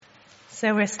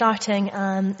So we're starting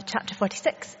chapter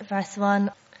 46, verse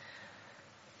 1.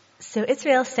 So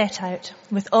Israel set out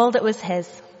with all that was his.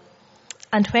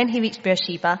 And when he reached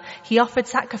Beersheba, he offered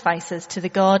sacrifices to the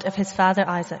God of his father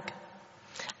Isaac.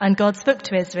 And God spoke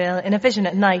to Israel in a vision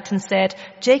at night and said,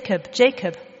 "Jacob,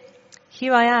 Jacob."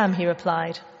 "Here I am," he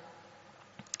replied.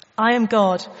 "I am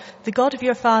God, the God of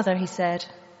your father," he said.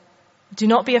 "Do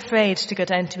not be afraid to go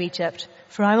down to Egypt,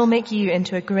 for I will make you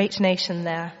into a great nation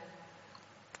there.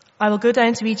 I will go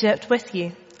down to Egypt with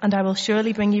you, and I will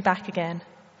surely bring you back again.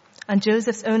 And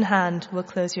Joseph's own hand will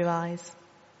close your eyes."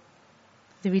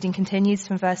 The reading continues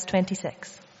from verse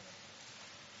 26.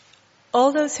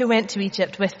 All those who went to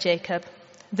Egypt with Jacob,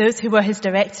 those who were his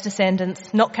direct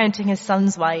descendants, not counting his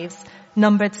sons' wives,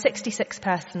 numbered 66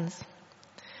 persons.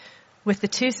 With the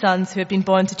 2 sons who had been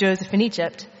born to Joseph in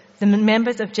Egypt, the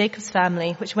members of Jacob's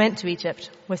family which went to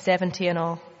Egypt were 70 in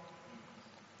all.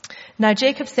 Now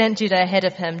Jacob sent Judah ahead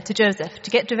of him to Joseph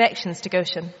to get directions to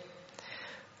Goshen.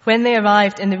 When they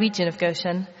arrived in the region of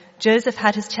Goshen, Joseph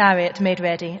had his chariot made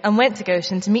ready and went to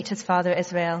Goshen to meet his father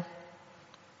Israel.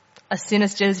 As soon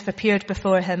as Joseph appeared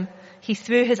before him, he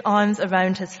threw his arms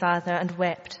around his father and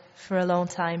wept for a long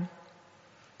time.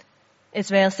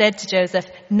 Israel said to Joseph,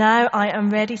 "Now I am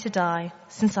ready to die,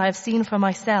 since I have seen for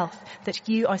myself that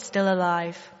you are still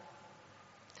alive."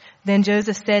 Then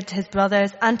Joseph said to his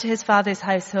brothers and to his father's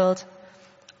household,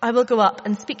 "I will go up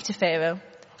and speak to Pharaoh,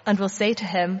 and will say to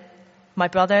him, 'My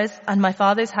brothers and my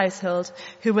father's household,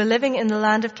 who were living in the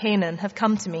land of Canaan, have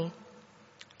come to me.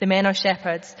 The men are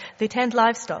shepherds, they tend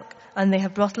livestock, and they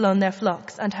have brought along their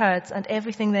flocks and herds and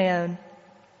everything they own.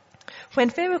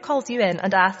 When Pharaoh calls you in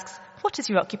and asks, "What is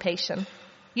your occupation?"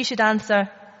 you should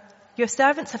answer, "Your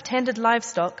servants have tended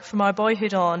livestock from our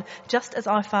boyhood on, just as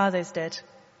our fathers did."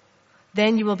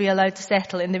 Then you will be allowed to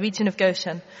settle in the region of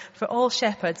Goshen, for all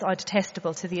shepherds are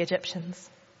detestable to the Egyptians."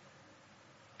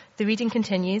 The reading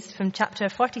continues from chapter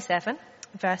 47,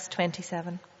 verse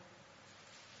 27.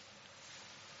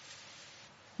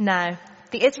 Now,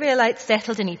 the Israelites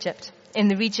settled in Egypt, in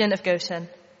the region of Goshen.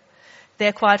 They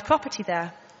acquired property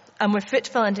there, and were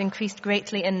fruitful and increased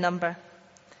greatly in number.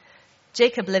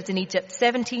 Jacob lived in Egypt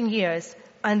 17 years,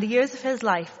 and the years of his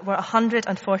life were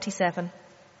 147.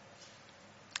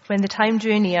 When the time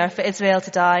drew near for Israel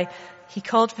to die, he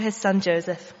called for his son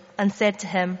Joseph and said to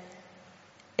him,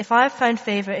 "If I have found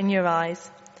favor in your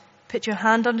eyes, put your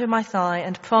hand under my thigh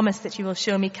and promise that you will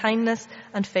show me kindness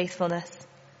and faithfulness.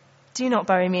 Do not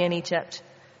bury me in Egypt,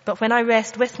 but when I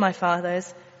rest with my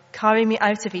fathers, carry me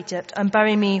out of Egypt and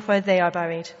bury me where they are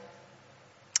buried."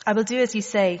 "I will do as you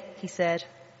say," he said.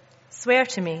 "Swear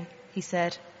to me," he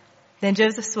said. Then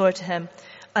Joseph swore to him,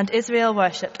 and Israel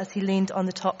worshipped as he leaned on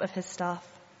the top of his staff.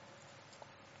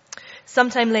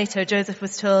 Sometime later, Joseph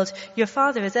was told, "Your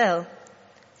father is ill."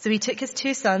 So he took his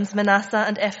 2 sons, Manasseh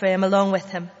and Ephraim, along with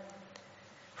him.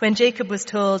 When Jacob was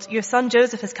told, "Your son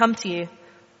Joseph has come to you,"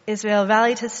 Israel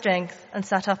rallied his strength and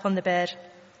sat up on the bed.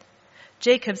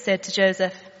 Jacob said to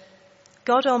Joseph,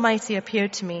 "God Almighty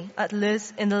appeared to me at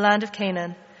Luz in the land of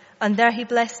Canaan, and there he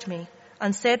blessed me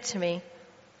and said to me,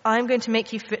 'I am going to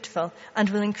make you fruitful and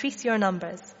will increase your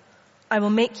numbers. I will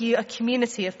make you a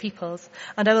community of peoples,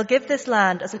 and I will give this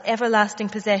land as an everlasting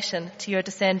possession to your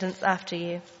descendants after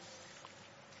you.'"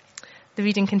 The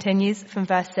reading continues from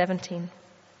verse 17.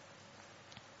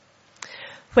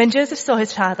 When Joseph saw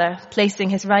his father placing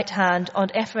his right hand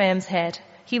on Ephraim's head,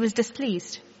 he was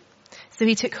displeased. So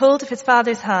he took hold of his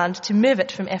father's hand to move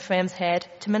it from Ephraim's head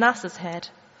to Manasseh's head.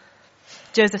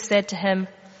 Joseph said to him,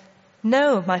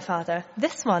 "No, my father,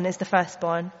 this one is the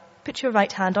firstborn. Put your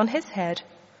right hand on his head."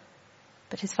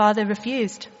 But his father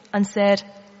refused and said,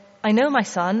 "I know, my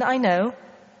son, I know.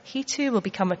 He too will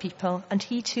become a people, and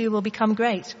he too will become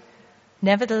great.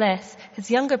 Nevertheless, his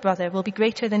younger brother will be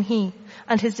greater than he,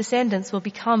 and his descendants will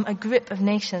become a group of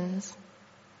nations."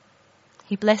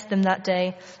 He blessed them that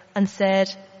day and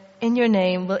said, "In your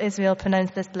name will Israel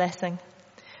pronounce this blessing.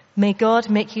 May God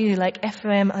make you like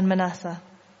Ephraim and Manasseh."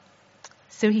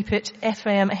 So he put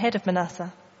Ephraim ahead of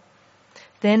Manasseh.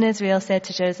 Then Israel said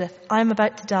to Joseph, "I am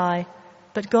about to die,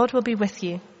 but God will be with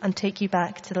you and take you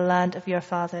back to the land of your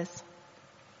fathers."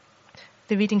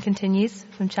 The reading continues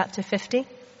from chapter 50,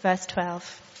 verse 12.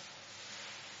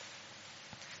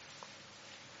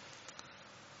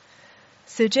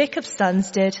 So Jacob's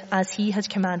sons did as he had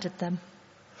commanded them.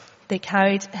 They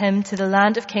carried him to the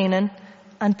land of Canaan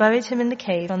and buried him in the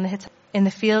cave in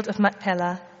the field of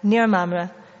Machpelah near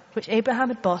Mamre, which Abraham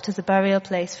had bought as a burial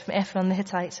place from Ephron the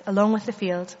Hittite, along with the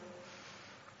field.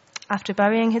 After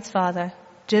burying his father,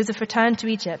 Joseph returned to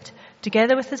Egypt,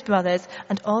 together with his brothers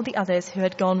and all the others who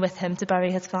had gone with him to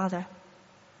bury his father.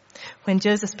 When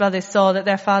Joseph's brothers saw that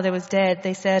their father was dead,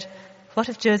 they said, "What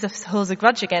if Joseph holds a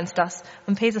grudge against us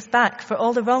and pays us back for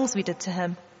all the wrongs we did to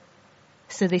him?"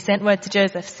 So they sent word to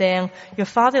Joseph, saying, "Your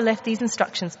father left these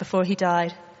instructions before he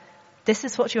died. This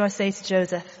is what you are to say to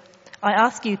Joseph. I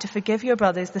ask you to forgive your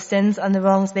brothers the sins and the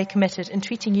wrongs they committed in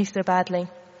treating you so badly.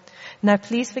 Now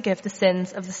please forgive the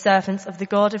sins of the servants of the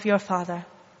God of your father."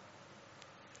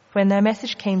 When their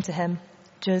message came to him,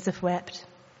 Joseph wept.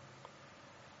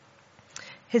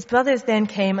 His brothers then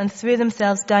came and threw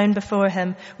themselves down before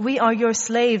him. "We are your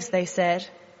slaves," they said.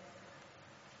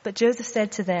 But Joseph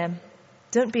said to them,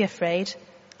 "Don't be afraid.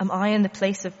 Am I in the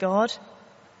place of God?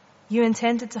 You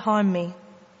intended to harm me,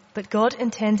 but God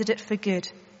intended it for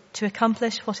good, to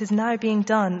accomplish what is now being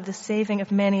done, the saving of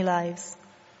many lives.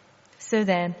 So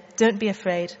then, don't be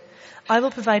afraid. I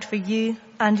will provide for you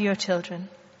and your children."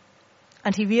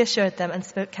 And he reassured them and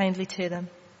spoke kindly to them.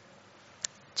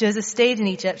 Joseph stayed in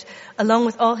Egypt along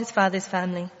with all his father's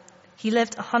family. He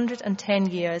lived 110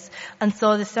 years and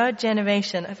saw the third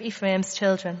generation of Ephraim's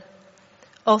children.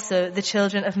 Also, the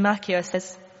children of Machir,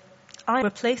 his eyes were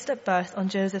placed at birth on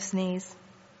Joseph's knees.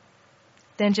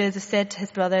 Then Joseph said to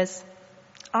his brothers,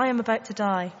 "I am about to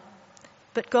die,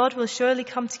 but God will surely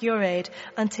come to your aid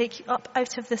and take you up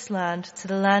out of this land to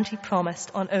the land he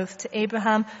promised on oath to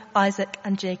Abraham, Isaac,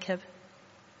 and Jacob."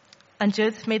 And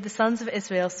Joseph made the sons of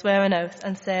Israel swear an oath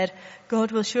and said,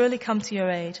 "God will surely come to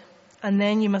your aid, and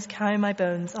then you must carry my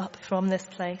bones up from this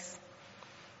place."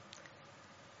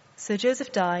 So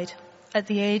Joseph died at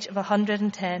the age of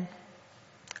 110,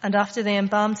 and after they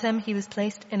embalmed him, he was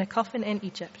placed in a coffin in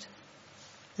Egypt.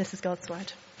 This is God's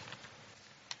word.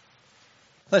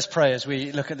 Let's pray as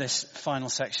we look at this final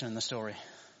section in the story.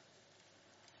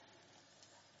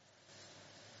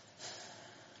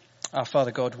 Our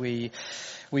Father God, we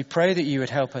pray that you would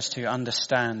help us to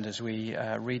understand as we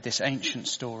read this ancient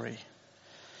story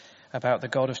about the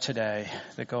God of today,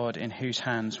 the God in whose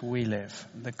hands we live,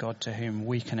 the God to whom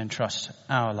we can entrust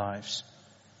our lives.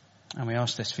 And we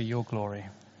ask this for your glory.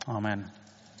 Amen.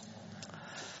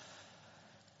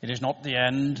 It is not the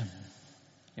end.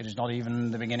 It is not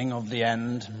even the beginning of the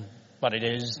end, but it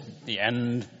is the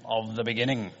end of the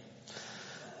beginning,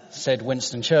 said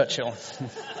Winston Churchill.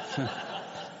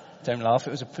 Don't laugh, it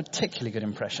was a particularly good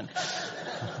impression.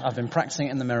 I've been practicing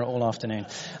it in the mirror all afternoon.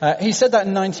 He said that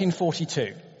in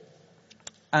 1942.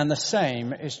 And the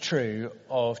same is true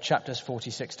of chapters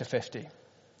 46 to 50.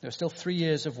 There were still 3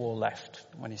 years of war left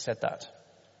when he said that.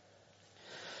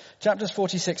 Chapters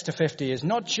 46 to 50 is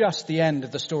not just the end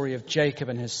of the story of Jacob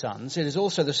and his sons. It is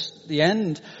also the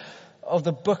end of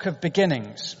the book of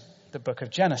beginnings, the book of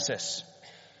Genesis.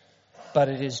 But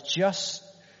it is just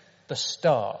the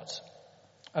start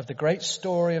of the great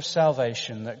story of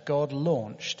salvation that God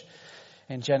launched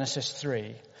in Genesis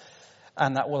 3,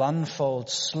 and that will unfold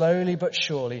slowly but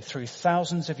surely through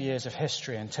thousands of years of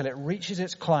history until it reaches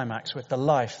its climax with the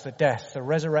life, the death, the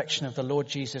resurrection of the Lord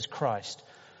Jesus Christ,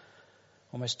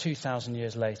 almost 2,000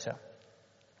 years later.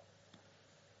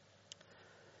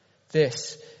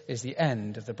 This is the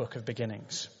end of the book of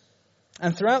beginnings.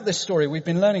 And throughout this story, we've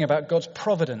been learning about God's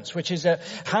providence, which is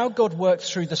how God works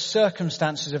through the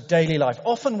circumstances of daily life,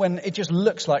 often when it just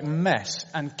looks like mess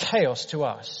and chaos to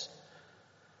us.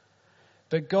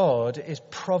 But God is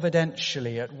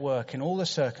providentially at work in all the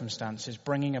circumstances,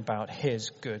 bringing about his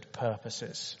good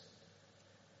purposes.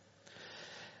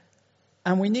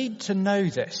 And we need to know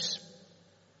this.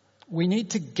 We need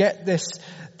to get this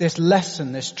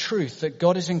lesson, this truth that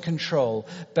God is in control,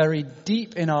 buried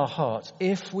deep in our hearts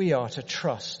if we are to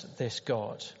trust this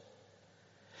God.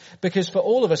 Because for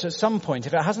all of us at some point,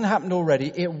 if it hasn't happened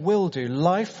already, it will do.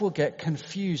 Life will get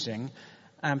confusing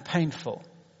and painful.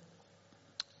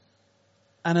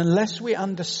 And unless we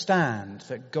understand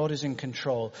that God is in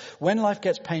control, when life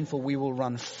gets painful, we will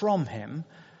run from him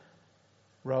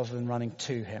rather than running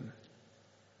to him.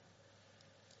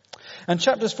 And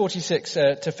chapters 46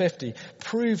 to 50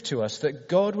 prove to us that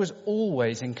God was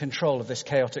always in control of this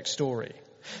chaotic story.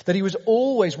 That he was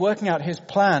always working out his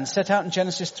plan set out in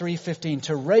Genesis 3:15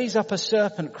 to raise up a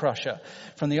serpent crusher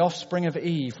from the offspring of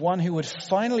Eve, one who would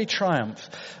finally triumph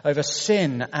over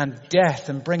sin and death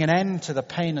and bring an end to the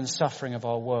pain and suffering of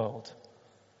our world.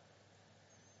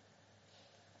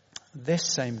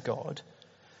 This same God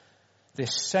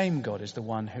is the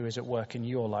one who is at work in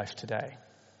your life today.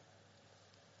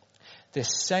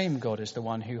 This same God is the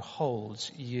one who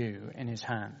holds you in his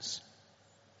hands.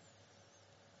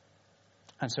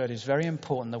 And so it is very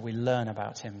important that we learn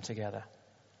about him together.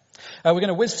 We're going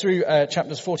to whiz through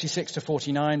chapters 46 to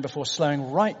 49 before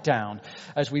slowing right down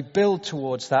as we build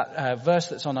towards that verse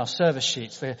that's on our service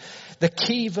sheets, the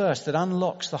key verse that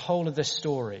unlocks the whole of this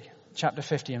story, chapter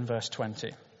 50 and verse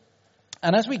 20.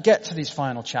 And as we get to these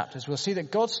final chapters, we'll see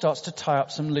that God starts to tie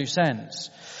up some loose ends.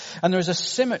 And there is a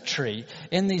symmetry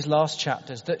in these last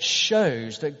chapters that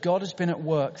shows that God has been at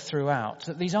work throughout,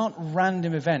 that these aren't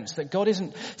random events, that God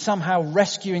isn't somehow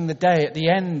rescuing the day at the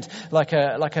end like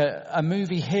a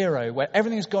movie hero where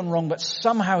everything's gone wrong, but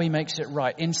somehow he makes it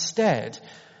right. Instead,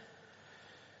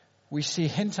 we see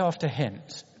hint after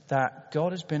hint that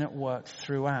God has been at work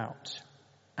throughout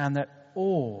and that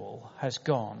all has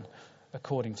gone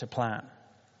according to plan.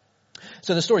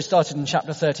 So the story started in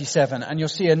chapter 37, and you'll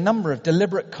see a number of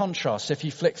deliberate contrasts if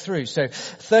you flick through. So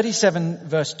 37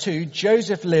 verse 2,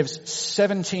 Joseph lives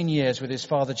 17 years with his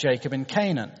father Jacob in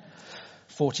Canaan.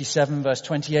 47 verse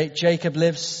 28, Jacob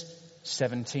lives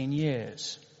 17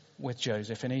 years with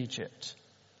Joseph in Egypt.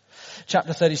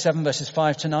 Chapter 37 verses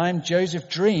 5 to 9, Joseph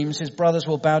dreams his brothers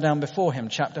will bow down before him.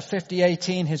 Chapter 50,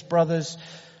 18, his brothers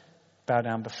bow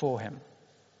down before him.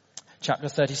 Chapter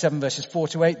 37 verses 4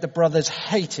 to 8, the brothers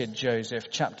hated Joseph.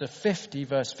 Chapter 50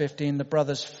 verse 15, the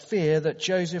brothers fear that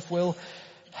Joseph will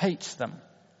hate them.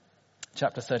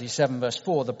 Chapter 37 verse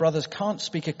 4, the brothers can't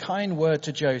speak a kind word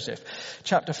to Joseph.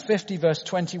 Chapter 50 verse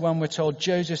 21, we're told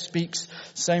Joseph speaks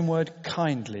same word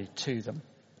kindly to them.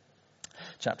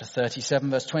 Chapter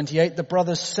 37 verse 28, the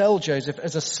brothers sell Joseph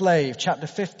as a slave. Chapter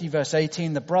 50 verse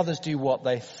 18, the brothers do what?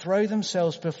 They throw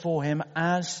themselves before him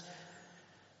as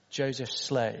Joseph's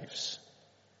slaves.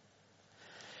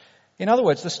 In other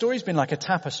words, the story's been like a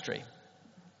tapestry,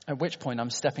 at which point I'm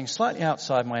stepping slightly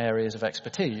outside my areas of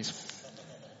expertise.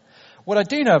 What I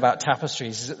do know about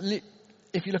tapestries is that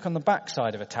if you look on the back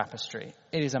side of a tapestry,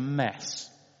 it is a mess.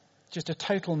 Just a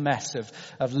total mess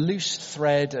of loose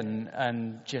thread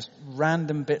and just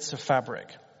random bits of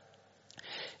fabric.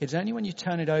 It's only when you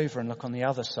turn it over and look on the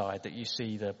other side that you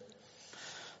see the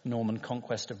Norman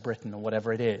conquest of Britain or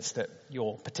whatever it is that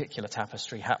your particular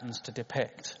tapestry happens to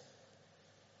depict.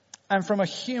 And from a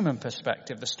human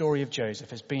perspective, the story of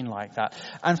Joseph has been like that.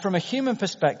 And from a human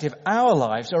perspective, our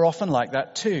lives are often like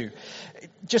that too.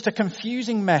 Just a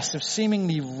confusing mess of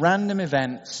seemingly random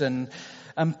events and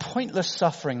pointless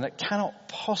suffering that cannot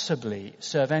possibly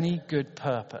serve any good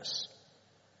purpose.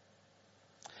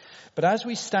 But as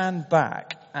we stand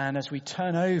back and as we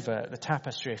turn over the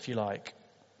tapestry, if you like,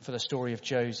 for the story of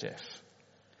Joseph,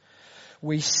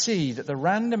 we see that the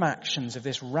random actions of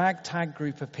this ragtag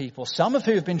group of people, some of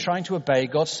who have been trying to obey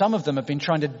God, some of them have been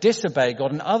trying to disobey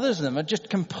God, and others of them are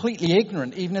just completely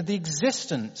ignorant even of the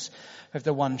existence of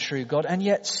the one true God. And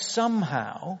yet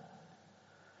somehow,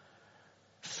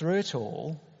 through it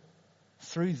all,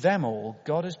 through them all,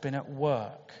 God has been at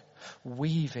work,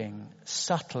 weaving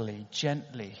subtly,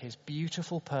 gently, his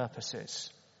beautiful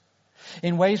purposes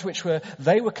in ways which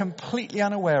they were completely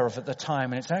unaware of at the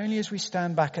time. And it's only as we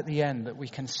stand back at the end that we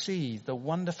can see the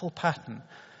wonderful pattern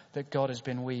that God has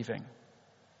been weaving.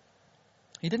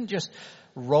 He didn't just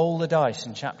roll the dice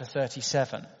in chapter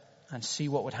 37 and see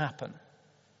what would happen.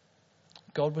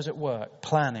 God was at work,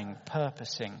 planning,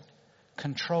 purposing,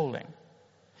 controlling,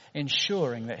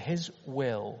 ensuring that his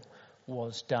will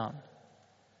was done.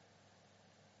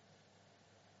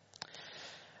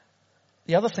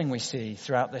 The other thing we see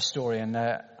throughout this story, and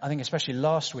I think especially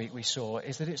last week we saw,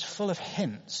 is that it's full of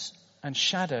hints and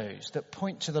shadows that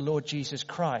point to the Lord Jesus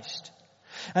Christ.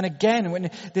 And again, when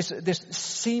this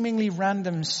seemingly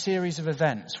random series of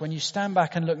events, when you stand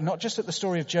back and look not just at the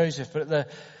story of Joseph, but at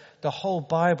the whole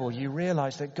Bible, you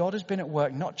realize that God has been at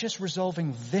work not just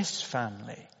resolving this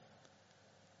family,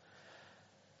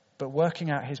 but working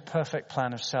out his perfect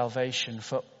plan of salvation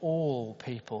for all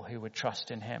people who would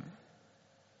trust in him.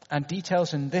 And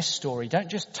details in this story don't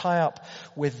just tie up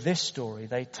with this story,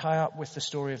 they tie up with the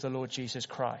story of the Lord Jesus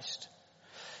Christ.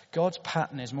 God's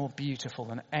pattern is more beautiful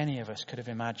than any of us could have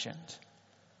imagined.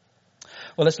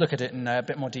 Well, let's look at it in a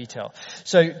bit more detail.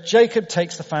 So Jacob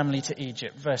takes the family to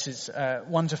Egypt, verses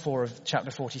 1 to 4 of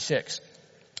chapter 46.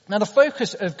 Now, the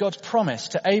focus of God's promise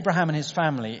to Abraham and his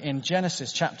family in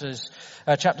Genesis chapter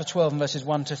 12 and verses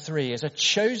 1 to 3 is a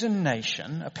chosen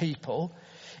nation, a people,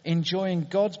 enjoying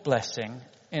God's blessing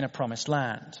in a promised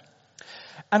land.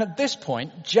 And at this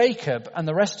point, Jacob and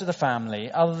the rest of the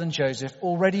family, other than Joseph,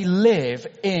 already live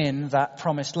in that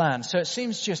promised land. So it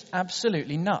seems just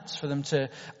absolutely nuts for them to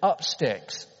up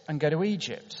sticks and go to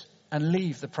Egypt and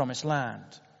leave the promised land.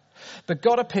 But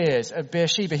God appears at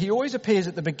Beersheba. He always appears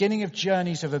at the beginning of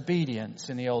journeys of obedience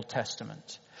in the Old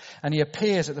Testament. And he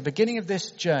appears at the beginning of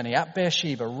this journey at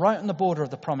Beersheba, right on the border of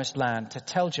the promised land, to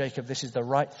tell Jacob this is the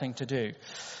right thing to do.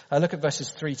 Look at verses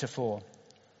 3 to 4.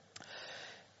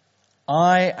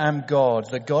 I am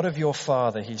God, the God of your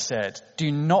father, he said.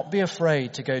 Do not be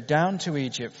afraid to go down to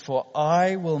Egypt, for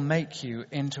I will make you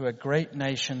into a great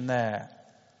nation there.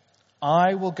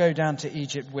 I will go down to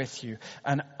Egypt with you,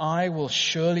 and I will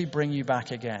surely bring you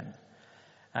back again.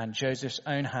 And Joseph's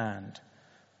own hand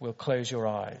will close your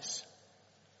eyes.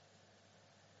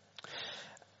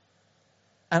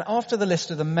 And after the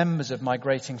list of the members of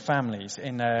migrating families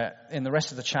in the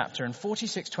rest of the chapter, in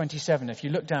 46:27, if you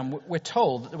look down, we're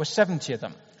told that there were 70 of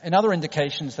them. In other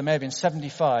indications, there may have been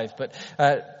 75, but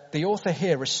the author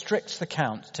here restricts the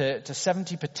count to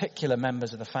 70 particular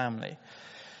members of the family.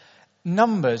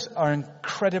 Numbers are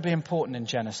incredibly important in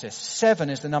Genesis. 7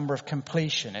 is the number of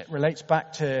completion. It relates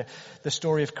back to the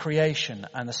story of creation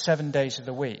and the 7 days of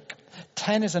the week.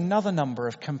 10 is another number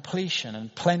of completion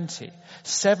and plenty.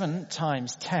 7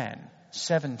 times 10,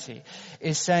 70,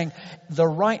 is saying the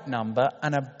right number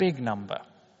and a big number.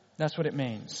 That's what it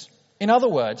means. In other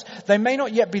words, they may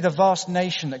not yet be the vast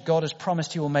nation that God has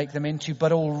promised he will make them into,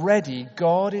 but already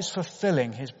God is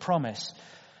fulfilling his promise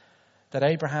that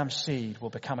Abraham's seed will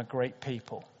become a great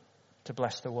people to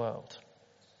bless the world.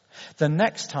 The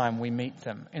next time we meet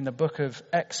them in the book of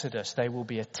Exodus, they will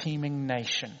be a teeming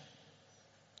nation.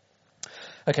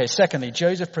 Okay, secondly,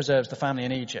 Joseph preserves the family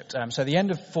in Egypt. So the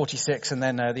end of 46 and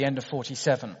then the end of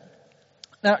 47.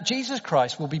 Now, Jesus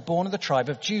Christ will be born of the tribe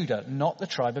of Judah, not the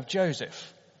tribe of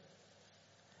Joseph.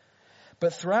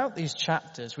 But throughout these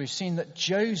chapters, we've seen that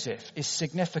Joseph is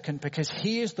significant because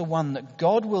he is the one that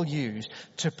God will use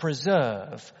to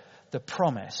preserve the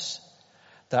promise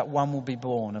that one will be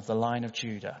born of the line of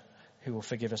Judah who will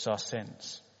forgive us our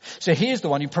sins. So he is the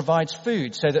one who provides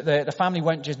food so that the family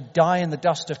won't just die in the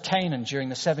dust of Canaan during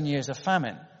the 7 years of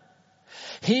famine.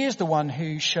 He is the one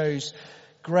who shows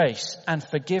grace and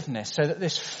forgiveness so that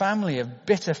this family of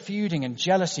bitter feuding and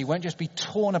jealousy won't just be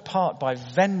torn apart by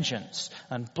vengeance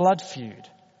and blood feud.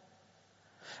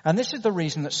 And this is the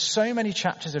reason that so many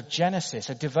chapters of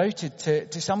Genesis are devoted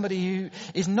to somebody who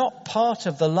is not part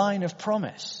of the line of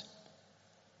promise.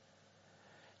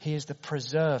 He is the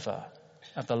preserver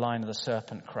of the line of the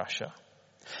serpent crusher.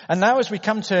 And now as we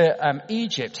come to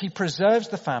Egypt, he preserves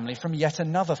the family from yet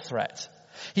another threat.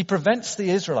 He prevents the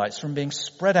Israelites from being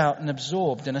spread out and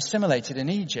absorbed and assimilated in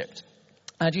Egypt.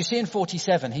 And you see in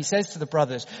 47, he says to the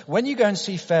brothers, when you go and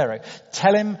see Pharaoh,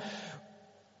 tell him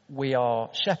we are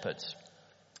shepherds.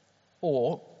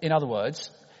 Or, in other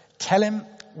words, tell him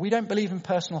we don't believe in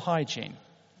personal hygiene.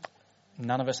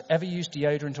 None of us ever use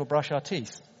deodorant or brush our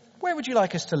teeth. Where would you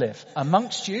like us to live?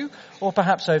 Amongst you, or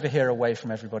perhaps over here away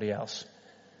from everybody else?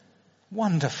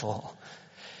 Wonderful.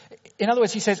 In other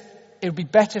words, he says, it would be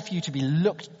better for you to be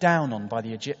looked down on by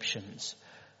the Egyptians,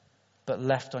 but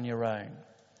left on your own.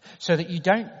 So that you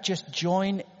don't just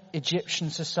join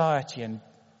Egyptian society and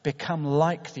become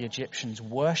like the Egyptians,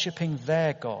 worshipping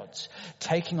their gods,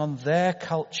 taking on their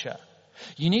culture.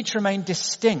 You need to remain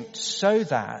distinct so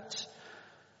that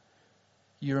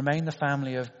you remain the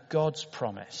family of God's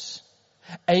promise,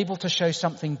 able to show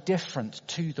something different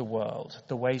to the world,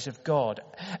 the ways of God,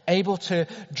 able to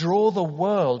draw the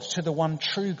world to the one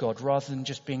true God rather than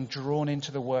just being drawn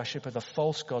into the worship of the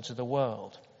false gods of the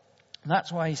world. And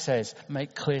that's why he says,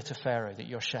 make clear to Pharaoh that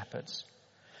you're shepherds.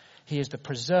 He is the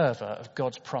preserver of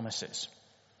God's promises.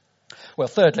 Well,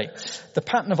 thirdly, the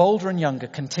pattern of older and younger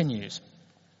continues.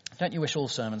 Don't you wish all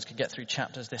sermons could get through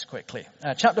chapters this quickly?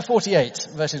 Chapter 48,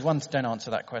 verses 1 to, don't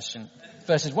answer that question,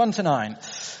 verses 1 to 9.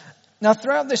 Now,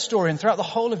 throughout this story and throughout the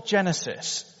whole of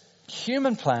Genesis,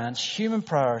 human plans, human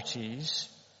priorities,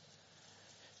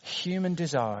 human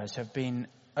desires have been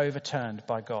overturned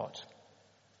by God.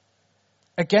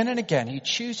 Again and again, he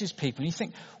chooses people and you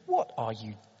think, what are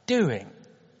you doing?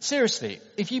 Seriously,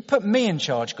 if you put me in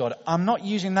charge, God, I'm not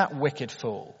using that wicked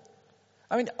fool.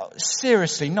 I mean,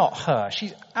 seriously, not her.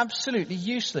 She's absolutely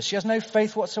useless. She has no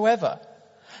faith whatsoever.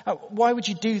 Why would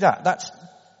you do that?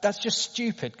 That's just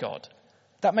stupid, God.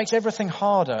 That makes everything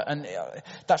harder, and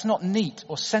that's not neat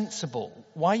or sensible.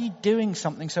 Why are you doing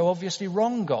something so obviously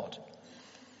wrong, God?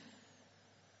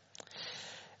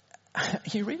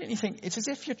 You really think it's as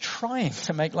if you're trying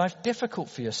to make life difficult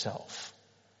for yourself.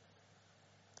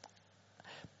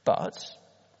 But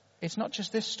it's not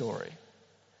just this story.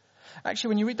 Actually,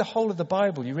 when you read the whole of the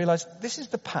Bible, you realize this is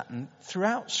the pattern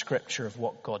throughout Scripture of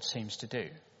what God seems to do.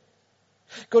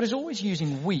 God is always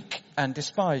using weak and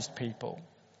despised people.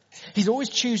 He's always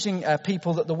choosing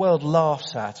people that the world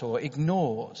laughs at or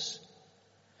ignores.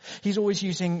 He's always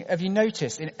using, have you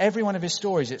noticed, in every one of his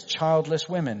stories, it's childless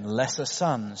women, lesser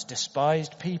sons,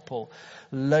 despised people,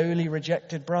 lowly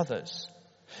rejected brothers.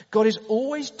 God is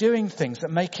always doing things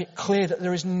that make it clear that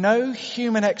there is no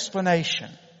human explanation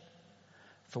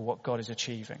for what God is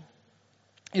achieving.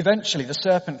 Eventually, the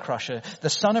serpent crusher, the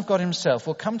Son of God himself,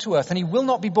 will come to earth, and he will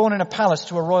not be born in a palace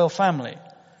to a royal family.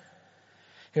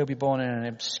 He'll be born in an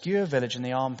obscure village in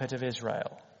the armpit of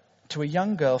Israel, to a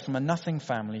young girl from a nothing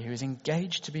family who is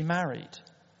engaged to be married.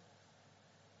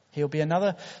 He'll be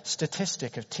another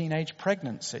statistic of teenage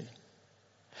pregnancy.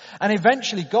 And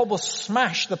eventually God will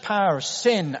smash the power of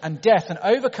sin and death and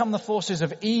overcome the forces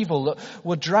of evil that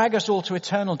will drag us all to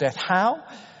eternal death. How?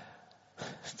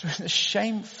 Through the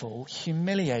shameful,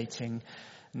 humiliating,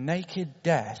 naked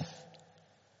death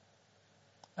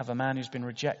of a man who's been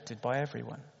rejected by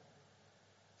everyone.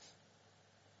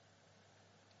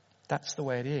 That's the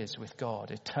way it is with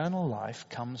God. Eternal life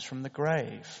comes from the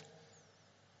grave.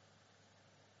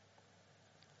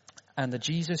 And the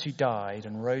Jesus who died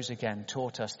and rose again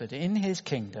taught us that in his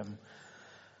kingdom,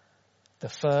 the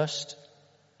first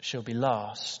shall be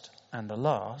last, and the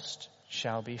last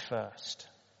shall be first.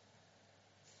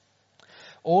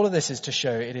 All of this is to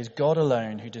show it is God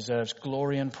alone who deserves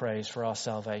glory and praise for our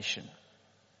salvation.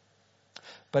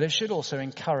 But it should also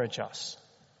encourage us.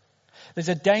 There's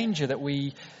a danger that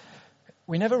we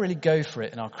never really go for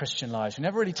it in our Christian lives. We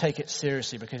never really take it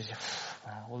seriously because,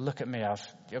 well, look at me.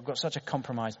 I've got such a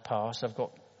compromised past. I've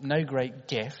got no great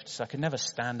gifts. I could never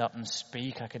stand up and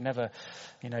speak. I could never,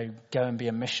 go and be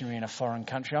a missionary in a foreign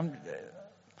country.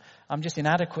 I'm just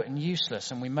inadequate and useless,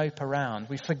 and we mope around.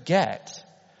 We forget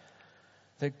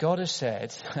that God has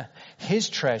said his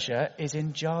treasure is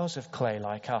in jars of clay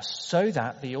like us, so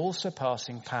that the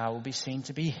all-surpassing power will be seen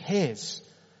to be his,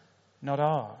 not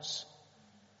ours.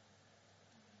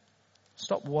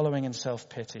 Stop wallowing in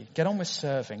self-pity. Get on with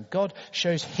serving. God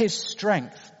shows his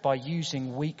strength by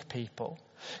using weak people.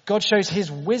 God shows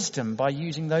his wisdom by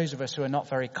using those of us who are not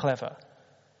very clever.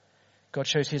 God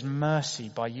shows his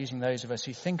mercy by using those of us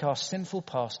who think our sinful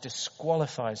past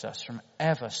disqualifies us from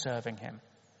ever serving him.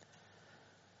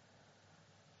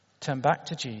 Turn back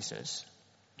to Jesus,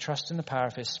 trust in the power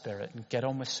of his Spirit, and get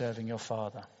on with serving your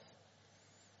Father.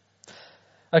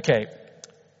 Okay,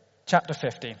 chapter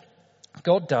 50.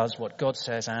 God does what God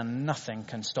says and nothing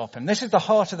can stop him. This is the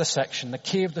heart of the section, the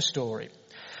key of the story.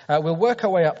 We'll work our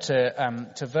way up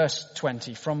to verse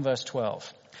 20 from verse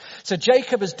 12. So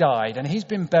Jacob has died and he's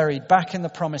been buried back in the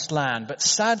promised land. But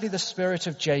sadly the spirit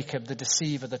of Jacob, the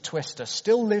deceiver, the twister,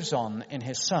 still lives on in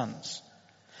his sons.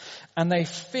 And they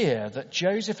fear that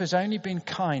Joseph has only been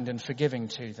kind and forgiving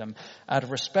to them out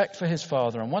of respect for his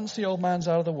father. And once the old man's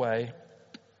out of the way,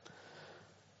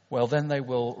 well, then they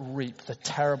will reap the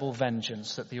terrible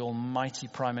vengeance that the almighty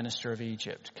Prime Minister of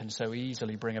Egypt can so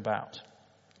easily bring about.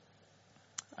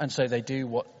 And so they do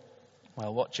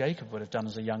what Jacob would have done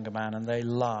as a younger man, and they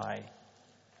lie.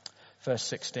 Verse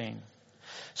 16.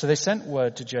 So they sent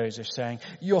word to Joseph saying,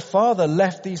 "Your father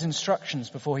left these instructions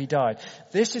before he died.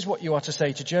 This is what you are to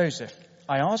say to Joseph.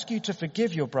 I ask you to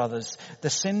forgive your brothers the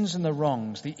sins and the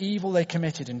wrongs, the evil they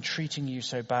committed in treating you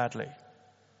so badly.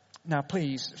 Now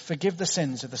please forgive the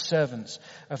sins of the servants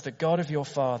of the God of your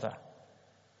father."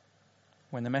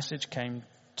 When the message came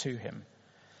to him,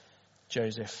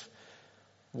 Joseph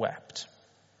wept.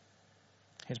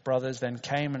 His brothers then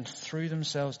came and threw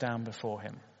themselves down before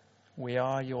him. "We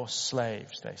are your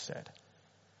slaves," they said.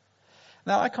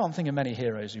 Now, I can't think of many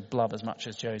heroes who blub as much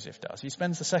as Joseph does. He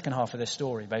spends the second half of this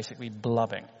story basically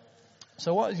blubbing.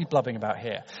 So what is he blubbing about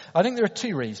here? I think there are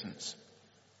two reasons.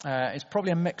 It's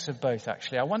probably a mix of both,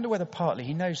 actually. I wonder whether partly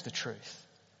he knows the truth.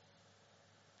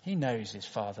 He knows his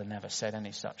father never said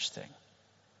any such thing.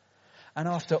 And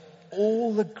after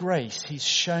all the grace he's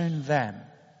shown them,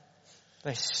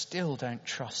 they still don't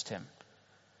trust him.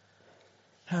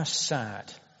 How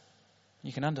sad.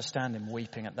 You can understand him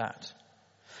weeping at that.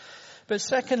 But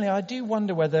secondly, I do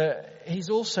wonder whether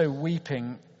he's also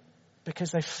weeping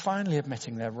because they're finally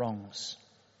admitting their wrongs.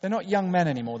 They're not young men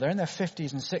anymore. They're in their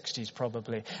 50s and 60s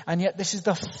probably. And yet this is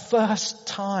the first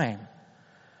time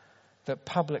that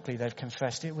publicly they've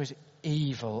confessed it was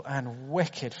evil and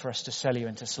wicked for us to sell you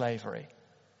into slavery.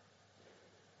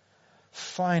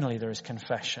 Finally there is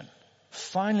confession.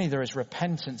 Finally there is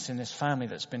repentance in this family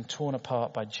that's been torn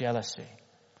apart by jealousy.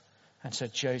 And so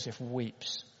Joseph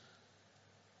weeps.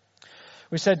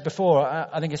 We said before,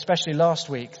 I think especially last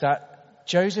week, that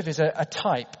Joseph is a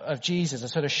type of Jesus, a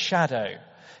sort of shadow.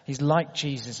 He's like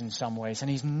Jesus in some ways, and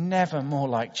he's never more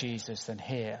like Jesus than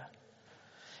here.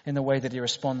 In the way that he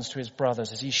responds to his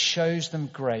brothers as he shows them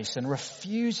grace and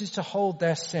refuses to hold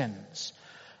their sins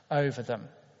over them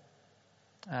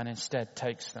and instead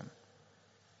takes them.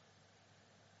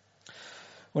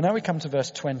 Well, now we come to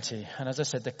verse 20, and as I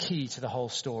said, the key to the whole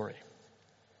story.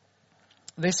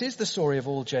 This is the story of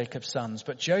all Jacob's sons,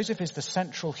 but Joseph is the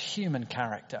central human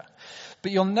character.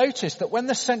 But you'll notice that when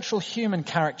the central human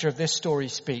character of this story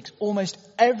speaks, almost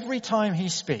every time he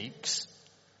speaks,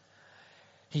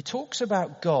 he talks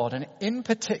about God, and in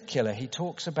particular, he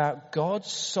talks about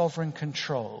God's sovereign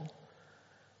control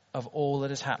of all that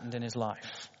has happened in his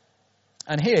life.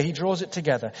 And here he draws it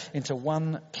together into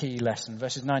one key lesson,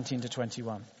 verses 19 to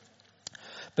 21.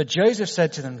 But Joseph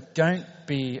said to them, "Don't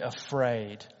be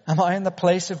afraid. Am I in the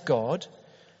place of God?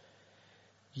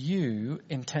 You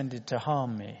intended to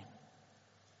harm me,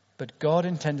 but God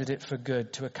intended it for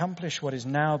good, to accomplish what is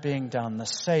now being done, the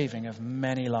saving of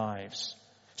many lives.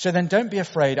 So then don't be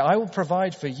afraid. I will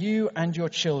provide for you and your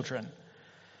children."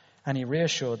 And he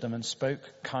reassured them and spoke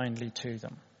kindly to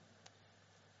them.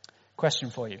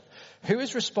 Question for you. Who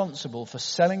is responsible for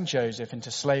selling Joseph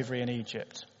into slavery in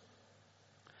Egypt?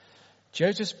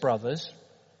 Joseph's brothers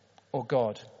or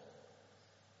God?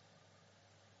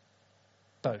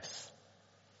 Both.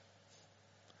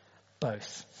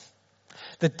 Both.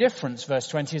 The difference, verse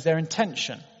 20, is their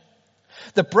intention.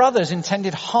 The brothers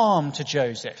intended harm to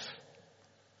Joseph.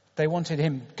 They wanted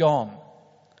him gone.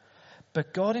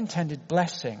 But God intended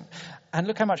blessing. And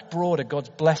look how much broader God's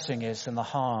blessing is than the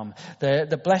harm.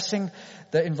 The blessing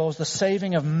that involves the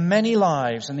saving of many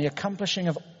lives and the accomplishing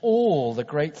of all the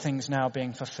great things now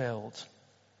being fulfilled.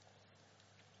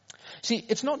 See,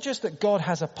 it's not just that God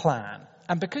has a plan.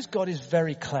 And because God is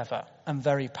very clever and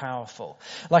very powerful,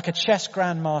 like a chess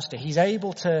grandmaster, he's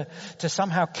able to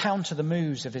somehow counter the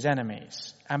moves of his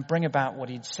enemies and bring about what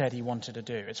he'd said he wanted to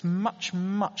do. It's much,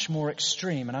 much more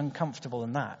extreme and uncomfortable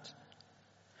than that.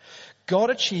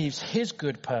 God achieves his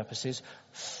good purposes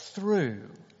through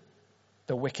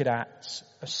the wicked acts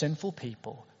of sinful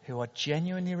people who are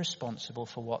genuinely responsible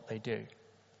for what they do.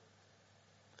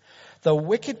 The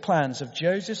wicked plans of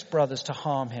Joseph's brothers to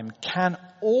harm him can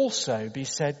also be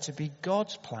said to be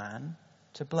God's plan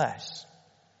to bless.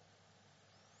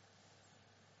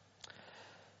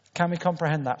 Can we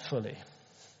comprehend that fully?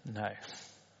 No.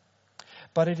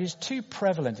 But it is too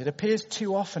prevalent. It appears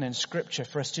too often in Scripture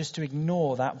for us just to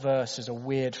ignore that verse as a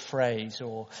weird phrase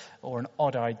or an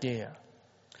odd idea.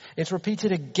 It's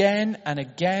repeated again and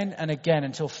again and again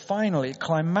until finally,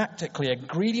 climactically, a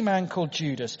greedy man called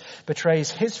Judas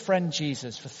betrays his friend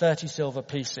Jesus for 30 silver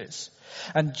pieces.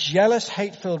 And jealous,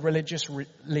 hate-filled religious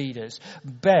leaders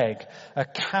beg a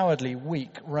cowardly,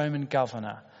 weak Roman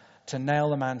governor to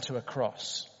nail the man to a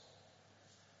cross.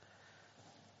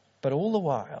 But all the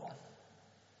while,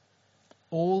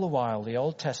 the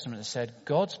Old Testament has said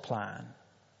God's plan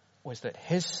was that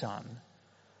his son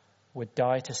would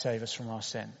die to save us from our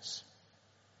sins.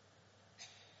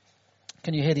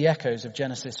 Can you hear the echoes of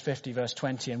Genesis 50 verse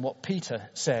 20 and what Peter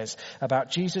says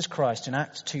about Jesus Christ in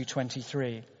Acts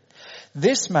 2:23?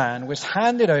 This man was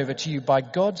handed over to you by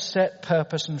God's set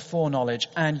purpose and foreknowledge,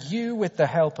 and you, with the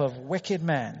help of wicked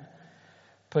men,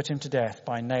 put him to death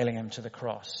by nailing him to the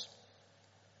cross.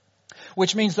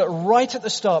 Which means that right at the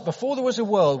start, before there was a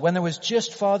world, when there was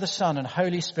just Father, Son and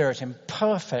Holy Spirit in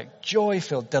perfect,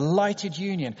 joy-filled, delighted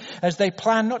union, as they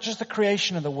planned not just the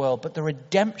creation of the world, but the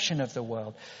redemption of the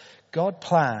world, God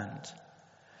planned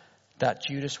that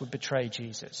Judas would betray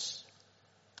Jesus,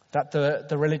 that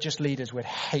the religious leaders would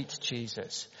hate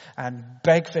Jesus and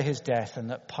beg for his death,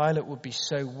 and that Pilate would be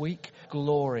so weak,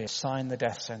 glorious, sign the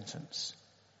death sentence.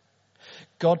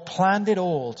 God planned it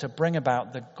all to bring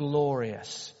about the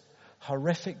glorious,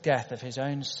 horrific death of his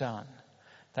own son,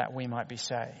 that we might be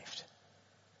saved.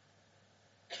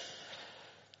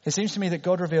 It seems to me that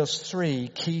God reveals three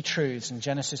key truths in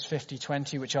Genesis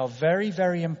 50:20, which are very,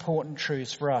 very important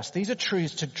truths for us. These are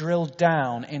truths to drill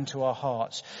down into our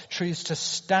hearts, truths to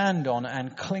stand on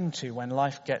and cling to when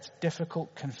life gets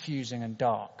difficult, confusing, and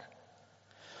dark.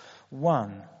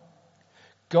 1,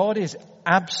 God is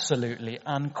absolutely,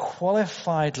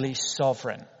 unqualifiedly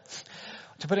sovereign.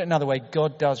 To put it another way,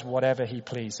 God does whatever he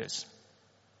pleases.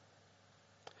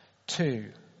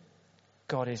 2,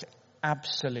 God is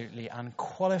absolutely,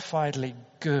 unqualifiedly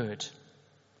good.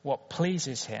 What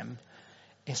pleases him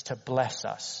is to bless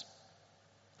us.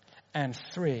 And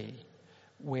 3,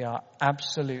 we are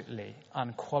absolutely,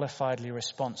 unqualifiedly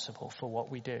responsible for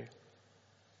what we do.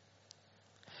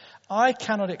 I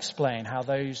cannot explain how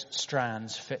those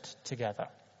strands fit together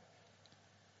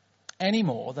any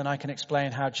more than I can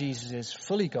explain how Jesus is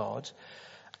fully God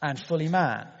and fully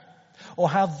man, or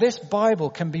how this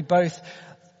Bible can be both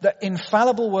the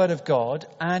infallible word of God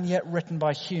and yet written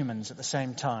by humans at the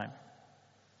same time.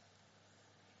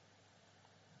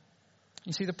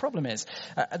 You see, the problem is,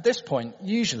 at this point,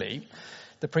 usually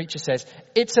the preacher says,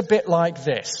 it's a bit like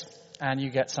this. and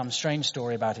you get some strange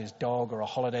story about his dog or a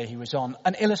holiday he was on.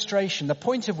 An illustration, the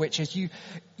point of which is you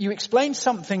explain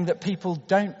something that people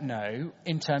don't know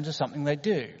in terms of something they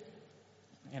do.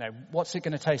 You know, what's it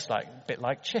going to taste like? A bit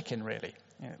like chicken, really.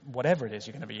 You know, whatever it is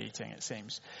you're going to be eating, it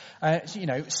seems.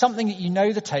 Something that you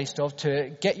know the taste of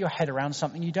to get your head around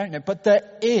something you don't know. But there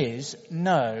is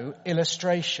no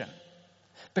illustration,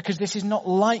 because this is not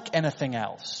like anything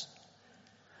else.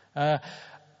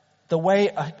 The way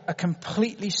a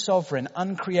completely sovereign,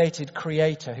 uncreated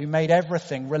creator who made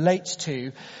everything relates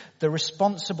to the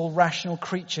responsible, rational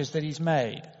creatures that he's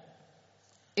made.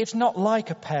 It's not like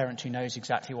a parent who knows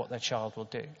exactly what their child will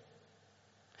do.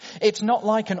 It's not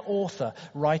like an author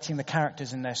writing the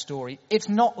characters in their story. It's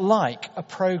not like a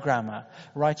programmer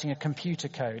writing a computer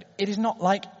code. It is not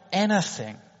like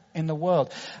anything in the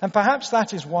world. And perhaps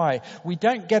that is why we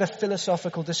don't get a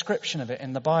philosophical description of it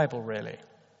in the Bible, really.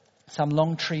 Some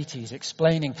long treatise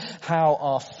explaining how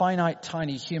our finite,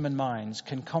 tiny human minds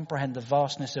can comprehend the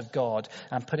vastness of God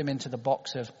and put him into the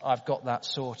box of, I've got that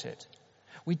sorted.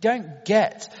 We don't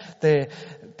get the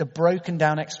broken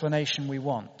down explanation we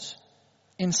want.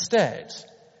 Instead,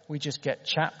 we just get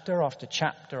chapter after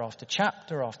chapter after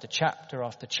chapter after chapter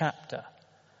after chapter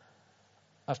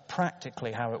of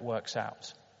practically how it works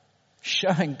out.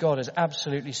 Showing God as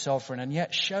absolutely sovereign and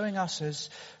yet showing us as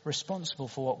responsible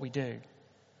for what we do.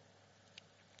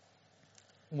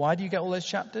 Why do you get all those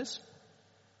chapters?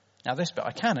 Now this bit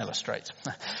I can illustrate.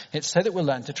 It's so that we'll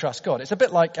learn to trust God. It's a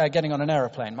bit like getting on an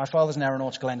aeroplane. My father's an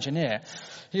aeronautical engineer.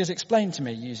 He has explained to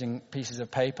me using pieces of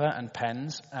paper and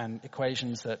pens and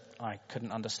equations that I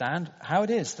couldn't understand how it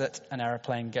is that an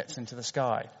aeroplane gets into the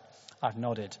sky. I've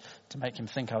nodded to make him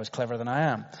think I was cleverer than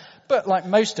I am. But like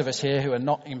most of us here who are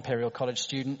not Imperial College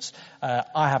students,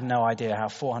 I have no idea how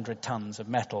 400 tons of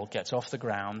metal gets off the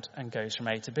ground and goes from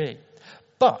A to B.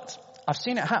 But I've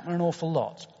seen it happen an awful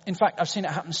lot. In fact, I've seen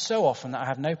it happen so often that I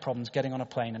have no problems getting on a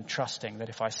plane and trusting that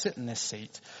if I sit in this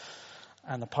seat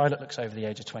and the pilot looks over the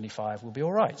age of 25, we'll be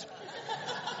all right.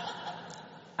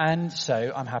 And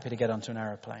so I'm happy to get onto an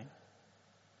aeroplane.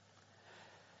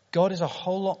 God is a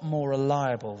whole lot more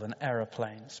reliable than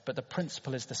aeroplanes, but the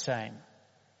principle is the same.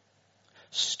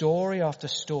 Story after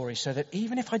story, so that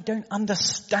even if I don't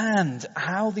understand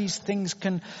how these things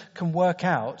can work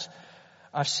out,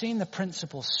 I've seen the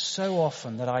principle so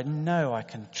often that I know I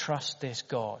can trust this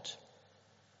God.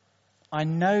 I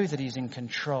know that he's in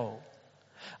control.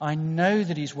 I know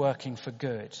that he's working for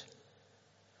good.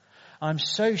 I'm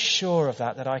so sure of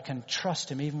that I can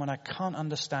trust him even when I can't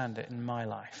understand it in my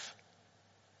life.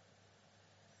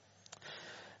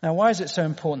 Now, why is it so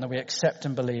important that we accept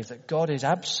and believe that God is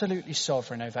absolutely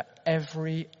sovereign over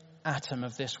every atom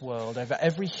of this world, over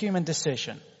every human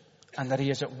decision, and that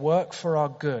he is at work for our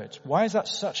good? Why is that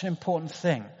such an important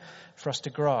thing for us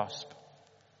to grasp?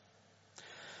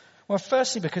 Well,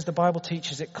 firstly, because the Bible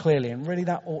teaches it clearly, and really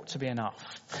that ought to be enough.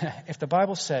 If the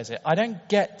Bible says it, I don't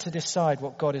get to decide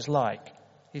what God is like.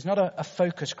 He's not a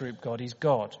focus group God, he's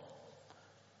God.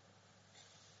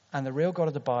 And the real God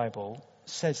of the Bible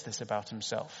says this about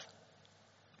himself.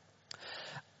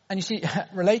 And you see,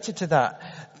 related to that,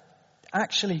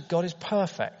 actually God is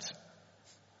perfect.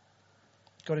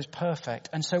 God is perfect.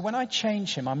 And so when I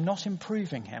change him, I'm not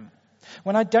improving him.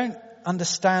 When I don't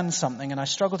understand something and I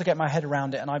struggle to get my head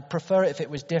around it and I prefer it if it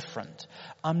was different,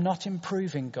 I'm not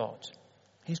improving God.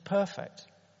 He's perfect.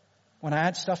 When I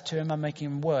add stuff to him, I'm making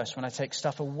him worse. When I take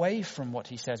stuff away from what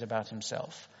he says about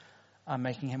himself, I'm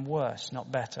making him worse,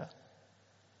 not better.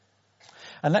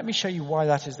 And let me show you why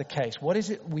that is the case. What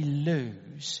is it we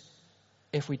lose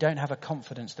if we don't have a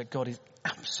confidence that God is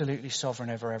absolutely sovereign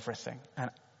over everything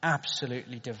and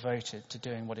absolutely devoted to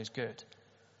doing what is good?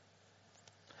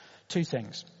 Two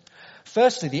things.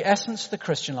 Firstly, the essence of the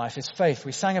Christian life is faith.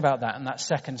 We sang about that in that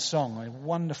second song, a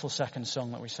wonderful second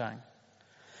song that we sang.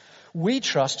 We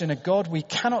trust in a God we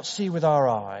cannot see with our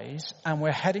eyes, and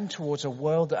we're heading towards a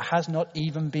world that has not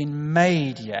even been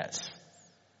made yet.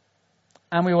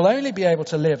 And we will only be able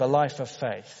to live a life of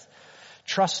faith,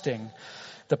 trusting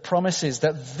the promises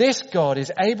that this God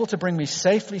is able to bring me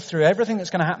safely through everything that's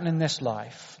going to happen in this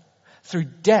life, through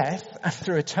death and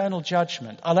through eternal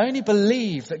judgment. I'll only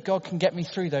believe that God can get me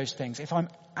through those things if I'm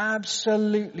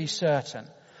absolutely certain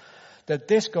that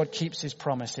this God keeps his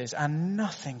promises and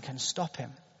nothing can stop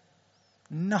him.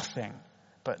 Nothing,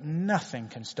 but nothing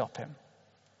can stop him.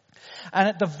 And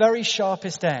at the very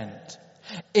sharpest end,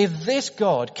 if this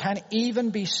God can even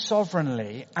be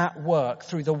sovereignly at work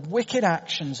through the wicked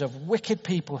actions of wicked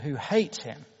people who hate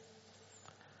him,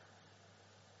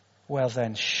 well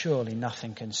then surely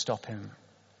nothing can stop him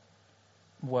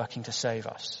working to save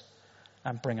us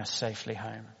and bring us safely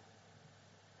home.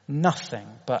 Nothing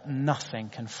but nothing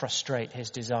can frustrate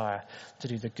his desire to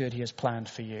do the good he has planned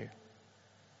for you.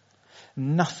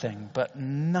 Nothing but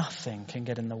nothing can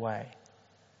get in the way.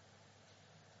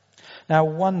 Now,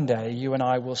 one day you and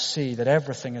I will see that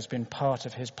everything has been part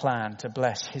of his plan to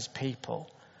bless his people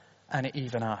and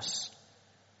even us.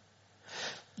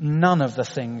 None of the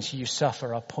things you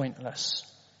suffer are pointless.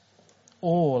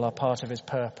 All are part of his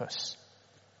purpose.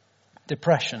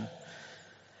 Depression,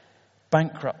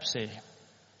 bankruptcy,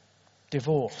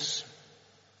 divorce,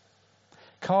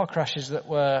 car crashes that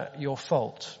were your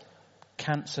fault,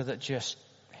 cancer that just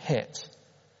hit,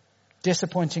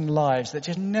 disappointing lives that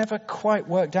just never quite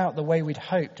worked out the way we'd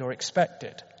hoped or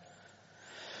expected.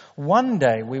 One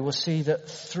day we will see that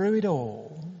through it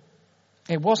all,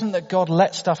 it wasn't that God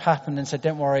let stuff happen and said,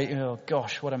 don't worry, oh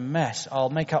gosh, what a mess, I'll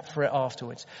make up for it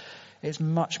afterwards. It's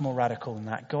much more radical than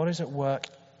that. God is at work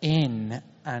in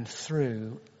and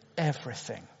through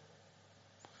everything,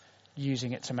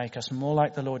 using it to make us more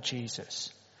like the Lord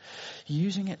Jesus,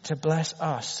 using it to bless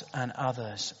us and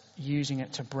others, using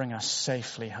it to bring us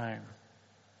safely home.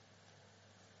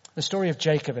 The story of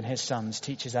Jacob and his sons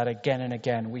teaches that again and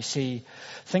again. We see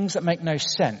things that make no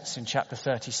sense in chapter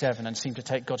 37 and seem to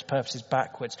take God's purposes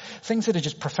backwards. Things that are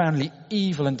just profoundly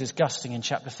evil and disgusting in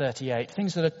chapter 38.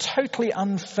 Things that are totally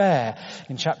unfair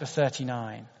in chapter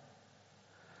 39.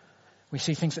 We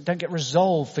see things that don't get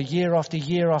resolved for year after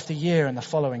year after year in the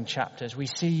following chapters. We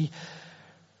see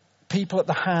people at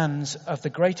the hands of the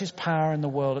greatest power in the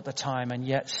world at the time, and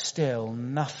yet still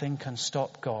nothing can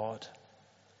stop God.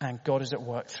 And God is at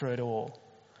work through it all,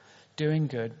 doing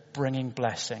good, bringing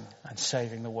blessing, and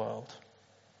saving the world.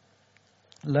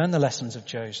 Learn the lessons of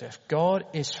Joseph. God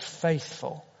is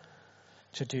faithful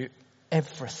to do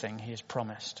everything he has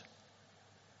promised.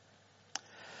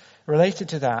 Related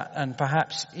to that, and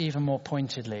perhaps even more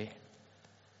pointedly,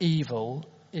 evil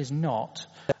is not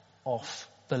off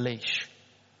the leash.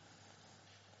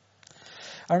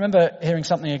 I remember hearing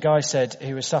something a guy said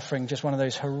who was suffering just one of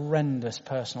those horrendous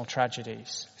personal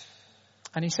tragedies.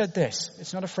 And he said this,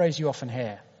 it's not a phrase you often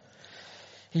hear.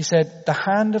 He said, the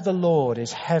hand of the Lord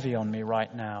is heavy on me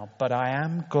right now, but I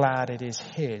am glad it is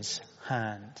his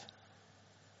hand.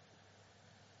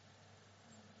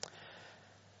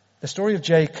 The story of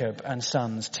Jacob and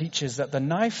sons teaches that the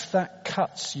knife that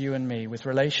cuts you and me with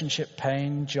relationship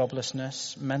pain,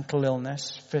 joblessness, mental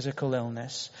illness, physical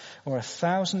illness, or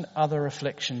 1,000 other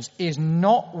afflictions is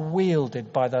not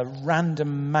wielded by the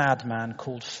random madman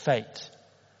called fate,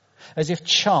 as if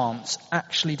chance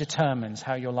actually determines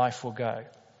how your life will go.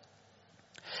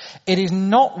 It is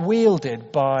not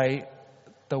wielded by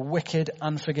the wicked,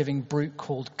 unforgiving brute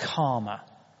called karma,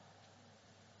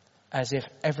 as if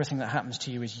everything that happens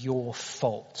to you is your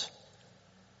fault.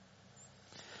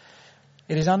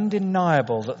 It is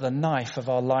undeniable that the knife of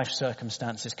our life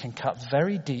circumstances can cut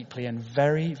very deeply and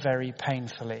very, very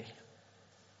painfully.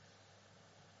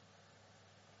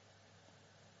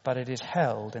 But it is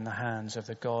held in the hands of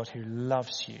the God who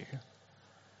loves you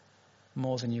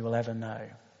more than you will ever know.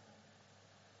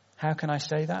 How can I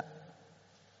say that?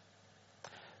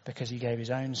 Because he gave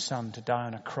his own son to die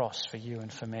on a cross for you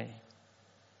and for me.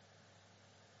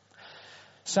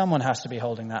 Someone has to be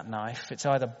holding that knife. It's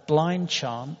either blind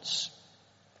chance,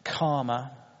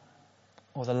 karma,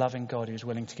 or the loving God who is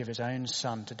willing to give his own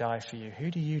son to die for you. Who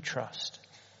do you trust?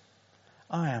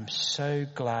 I am so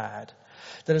glad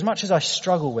that as much as I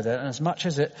struggle with it and as much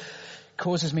as it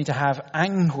causes me to have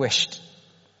anguished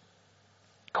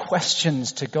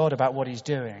questions to God about what he's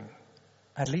doing,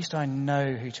 at least I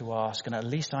know who to ask, and at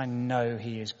least I know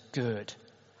he is good.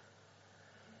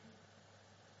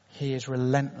 He is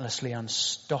relentlessly,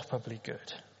 unstoppably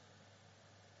good.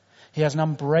 He has an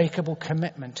unbreakable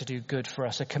commitment to do good for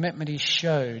us, a commitment he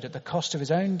showed at the cost of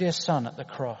his own dear son at the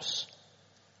cross.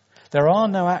 There are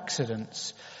no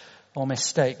accidents or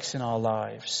mistakes in our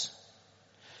lives.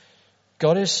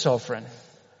 God is sovereign,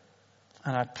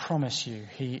 and I promise you,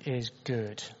 he is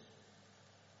good.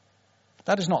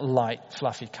 That is not light,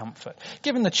 fluffy comfort.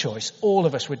 Given the choice, all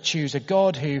of us would choose a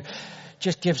God who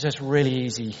just gives us really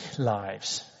easy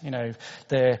lives. You know,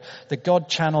 the God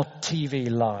Channel TV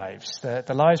lives,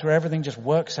 the lives where everything just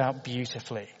works out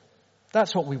beautifully.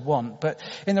 That's what we want. But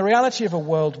in the reality of a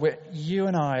world where you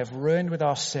and I have ruined with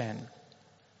our sin,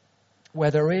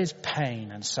 where there is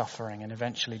pain and suffering and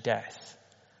eventually death,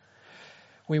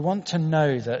 we want to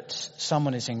know that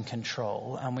someone is in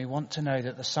control, and we want to know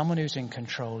that the someone who's in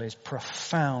control is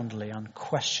profoundly,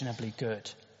 unquestionably good.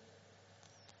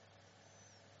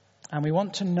 And we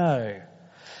want to know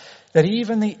that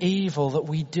even the evil that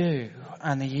we do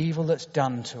and the evil that's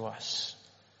done to us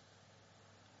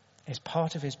is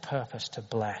part of his purpose to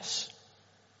bless.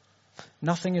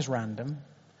 Nothing is random.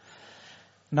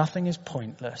 Nothing is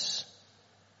pointless.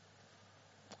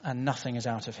 And nothing is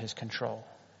out of his control.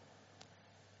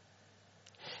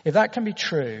 If that can be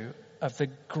true of the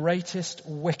greatest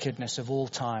wickedness of all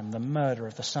time, the murder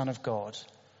of the Son of God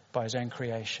by his own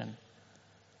creation,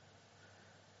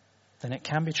 then it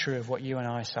can be true of what you and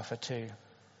I suffer too.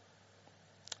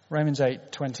 Romans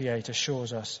 8:28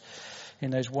 assures us in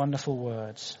those wonderful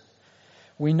words,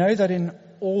 we know that in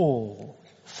all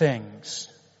things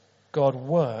God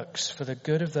works for the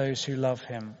good of those who love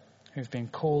him, who've been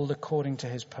called according to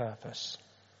his purpose.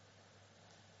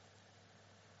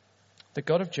 The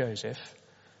God of Joseph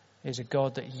is a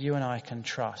God that you and I can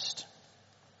trust.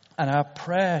 And our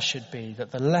prayer should be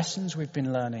that the lessons we've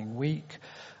been learning week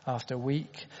after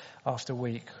week after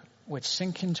week would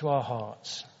sink into our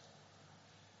hearts,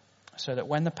 so that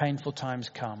when the painful times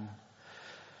come,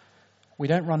 we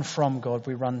don't run from God,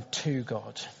 we run to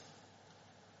God.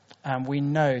 And we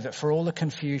know that for all the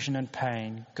confusion and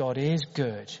pain, God is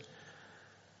good,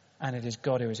 and it is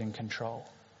God who is in control.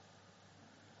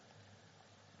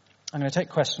 I'm going to take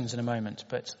questions in a moment,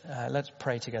 but let's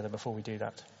pray together before we do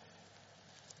that.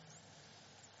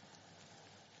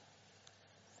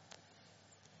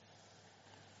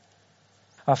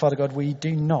 Our Father God, we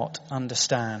do not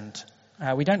understand.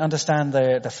 We don't understand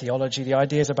the theology, the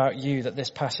ideas about you that this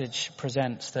passage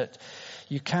presents, that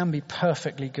you can be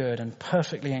perfectly good and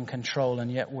perfectly in control, and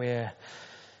yet we're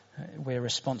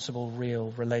responsible,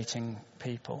 real, relating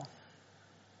people.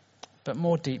 But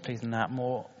more deeply than that,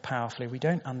 more powerfully, we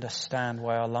don't understand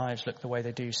why our lives look the way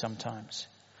they do sometimes.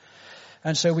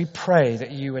 And so we pray that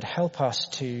you would help us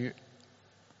to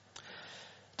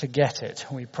get it.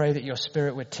 We pray that your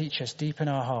Spirit would teach us deep in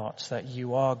our hearts that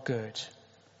you are good,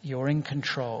 you're in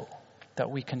control, that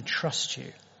we can trust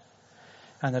you,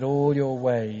 and that all your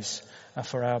ways are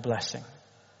for our blessing.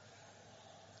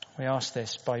 We ask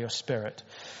this by your Spirit,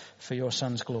 for your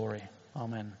Son's glory.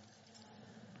 Amen.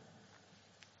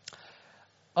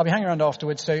 I'll be hanging around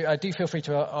afterwards, so do feel free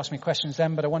to ask me questions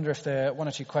then, but I wonder if there are one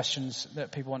or two questions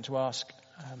that people want to ask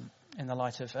in the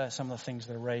light of some of the things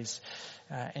that are raised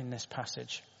in this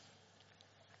passage.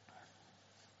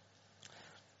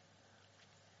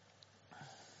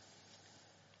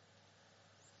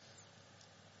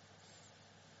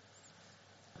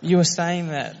 You were saying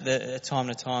that time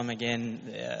to time again,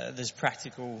 there's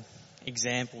practical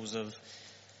examples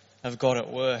of God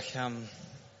at work.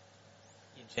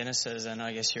 Genesis, and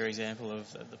I guess your example of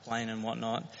the plane and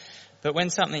whatnot. But when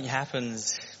something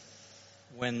happens,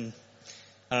 when,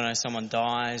 I don't know, someone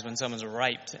dies, when someone's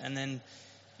raped, and then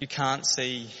you can't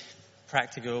see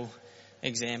practical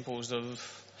examples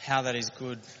of how that is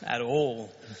good at all,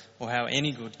 or how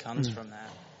any good comes from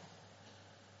that.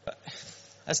 But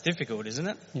that's difficult, isn't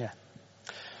it? Yeah.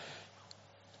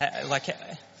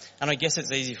 And I guess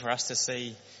it's easy for us to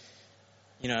see,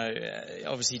 you know,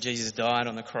 obviously Jesus died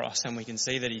on the cross, and we can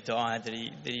see that he died, that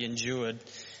he endured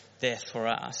death for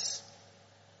us.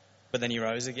 But then he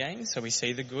rose again, so we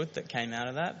see the good that came out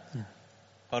of that. Yeah.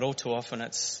 But all too often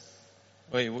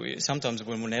sometimes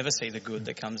we'll never see the good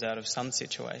that comes out of some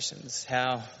situations.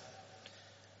 I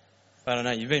don't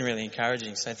know, you've been really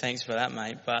encouraging, so thanks for that,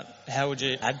 mate. But how would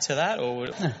you add to that? Or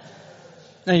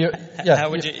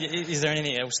is there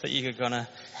anything else that you're going to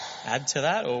add to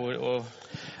that? Or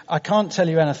I can't tell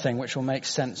you anything which will make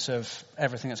sense of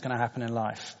everything that's going to happen in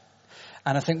life.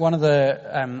 And I think one of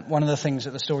the things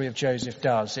that the story of Joseph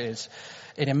does is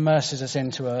it immerses us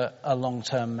into a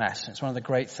long-term mess. It's one of the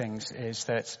great things is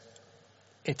that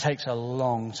it takes a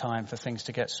long time for things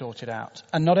to get sorted out.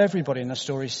 And not everybody in the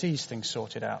story sees things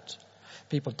sorted out.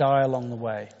 People die along the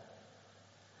way.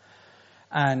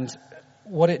 And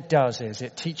what it does is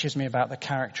it teaches me about the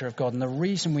character of God. And the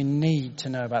reason we need to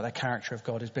know about the character of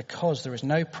God is because there is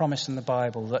no promise in the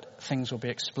Bible that things will be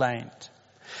explained.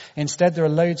 Instead, there are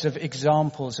loads of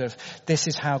examples of this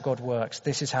is how God works,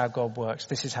 this is how God works,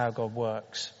 this is how God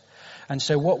works. And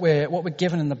so what we're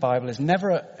given in the Bible is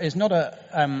not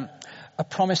a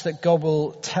promise that God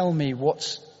will tell me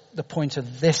what's the point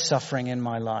of this suffering in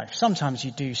my life. Sometimes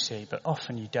you do see, but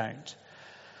often you don't.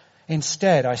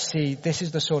 Instead, I see this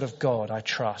is the sort of God I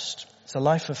trust. It's a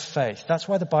life of faith. That's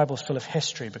why the Bible's full of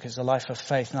history, because it's a life of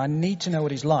faith. And I need to know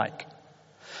what he's like.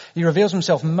 He reveals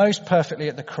himself most perfectly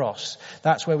at the cross.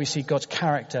 That's where we see God's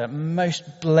character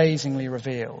most blazingly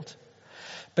revealed.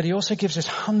 But he also gives us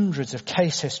hundreds of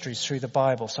case histories through the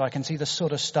Bible, so I can see the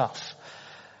sort of stuff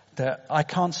that I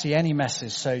can't see any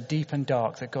messes so deep and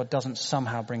dark that God doesn't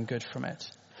somehow bring good from it.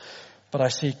 But I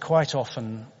see quite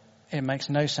often it makes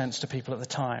no sense to people at the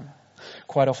time.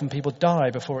 Quite often people die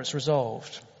before it's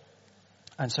resolved.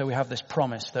 And so we have this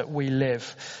promise that we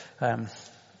live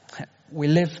we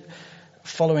live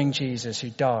following Jesus who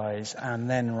dies and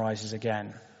then rises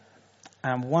again.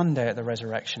 And one day at the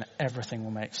resurrection, everything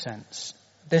will make sense.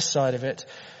 This side of it,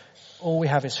 all we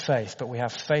have is faith, but we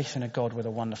have faith in a God with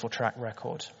a wonderful track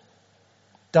record.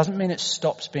 Doesn't mean it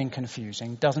stops being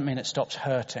confusing, doesn't mean it stops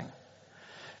hurting,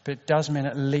 but it does mean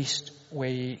at least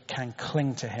we can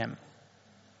cling to him.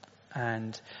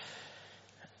 And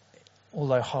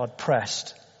although hard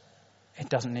pressed, it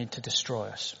doesn't need to destroy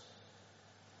us.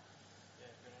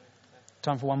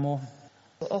 Time for one more.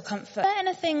 Or comfort. Is there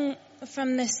anything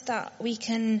from this that we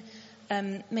can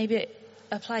maybe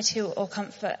apply to or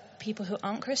comfort people who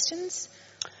aren't Christians?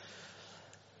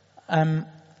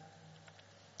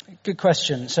 Good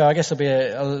question. So I guess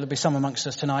there'll be some amongst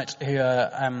us tonight who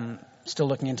are still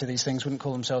looking into these things, wouldn't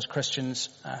call themselves Christians.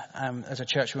 As a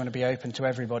church, we want to be open to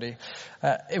everybody.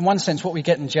 In one sense, what we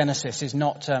get in Genesis is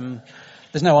not,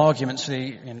 there's no arguments for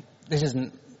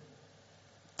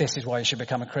this is why you should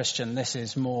become a Christian. This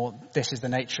is the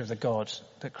nature of the God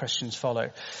that Christians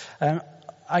follow.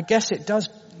 I guess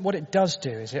what it does do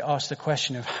is it asks the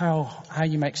question of how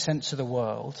you make sense of the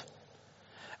world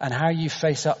and how you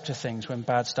face up to things when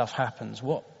bad stuff happens.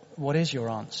 What is your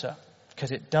answer?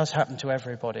 Because it does happen to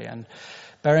everybody, and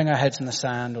burying our heads in the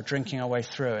sand or drinking our way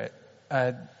through it,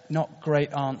 not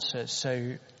great answers.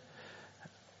 So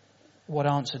what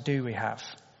answer do we have?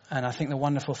 And I think the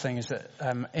wonderful thing is that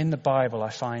in the Bible I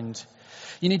find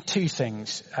you need two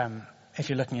things if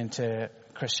you're looking into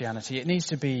Christianity. It needs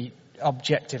to be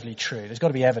objectively true. There's got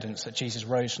to be evidence that Jesus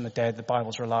rose from the dead, the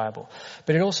Bible's reliable.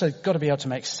 But it also got to be able to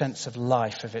make sense of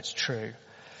life if it's true.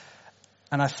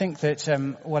 And I think that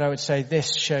what I would say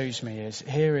this shows me is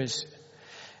here is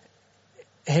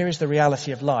the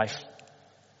reality of life,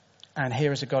 and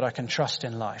here is a God I can trust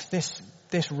in life.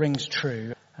 This rings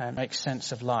true and makes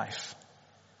sense of life.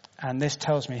 And this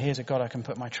tells me here's a God I can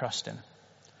put my trust in.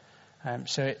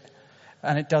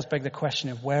 And it does beg the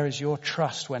question of where is your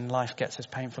trust when life gets as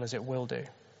painful as it will do.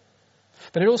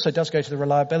 But it also does go to the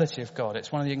reliability of God.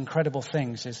 It's one of the incredible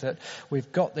things is that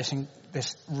we've got this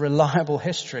reliable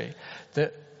history,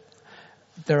 that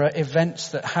there are events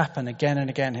that happen again and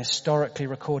again, historically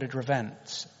recorded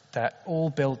events that all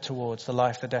build towards the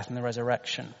life, the death and the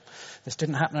resurrection. This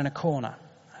didn't happen in a corner.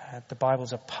 The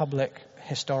Bible's a public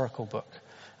historical book,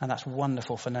 and that's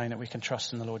wonderful for knowing that we can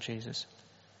trust in the Lord Jesus.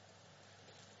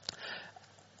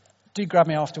 Do grab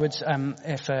me afterwards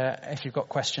if you've got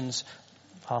questions.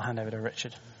 I'll hand over to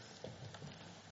Richard.